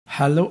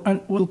Hello and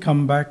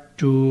welcome back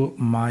to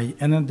my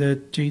another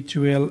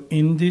tutorial.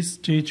 In this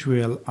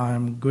tutorial I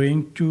am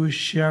going to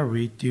share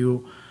with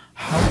you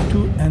how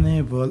to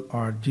enable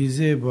or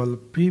disable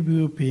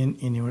preview pane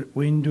in your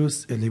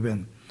Windows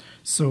 11.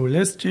 So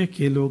let's take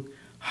a look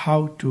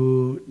how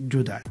to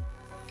do that.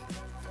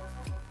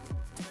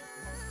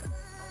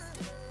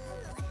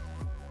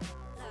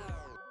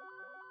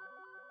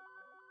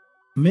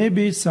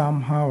 Maybe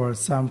somehow or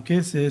some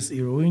cases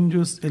your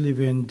Windows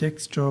 11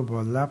 desktop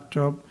or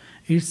laptop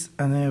is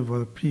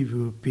enable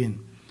preview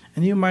pane,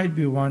 and you might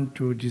be want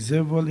to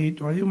disable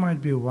it, or you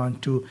might be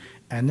want to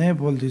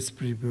enable this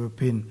preview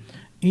pane.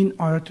 In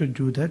order to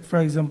do that, for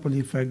example,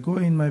 if I go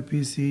in my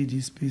PC,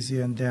 this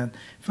PC, and then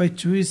if I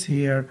choose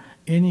here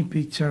any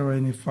picture or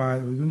any file,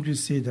 we're going to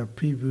see the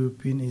preview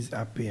pane is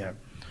appear.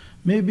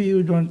 Maybe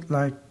you don't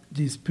like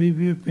this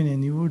preview pane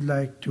and you would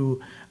like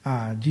to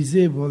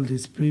disable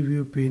this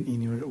preview pane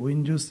in your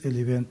Windows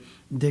 11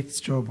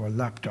 desktop or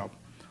laptop.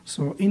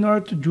 So in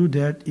order to do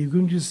that, you're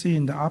going to see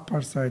in the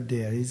upper side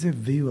there is a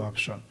view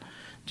option.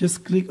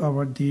 Just click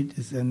over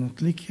this and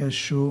click here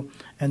show,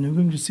 and you're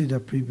going to see the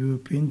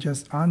preview pane.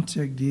 Just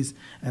uncheck this,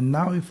 and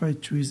now if I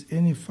choose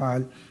any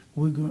file,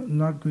 we're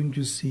not going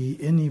to see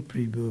any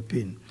preview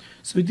pane.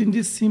 So in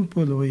this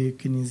simple way, you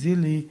can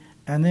easily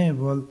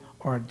enable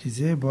or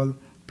disable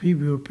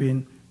preview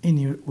pane in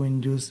your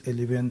Windows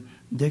 11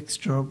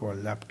 desktop or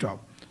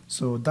laptop.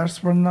 So that's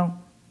for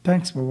now.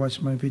 Thanks for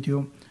watching my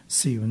video.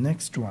 See you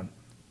next one.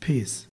 Peace.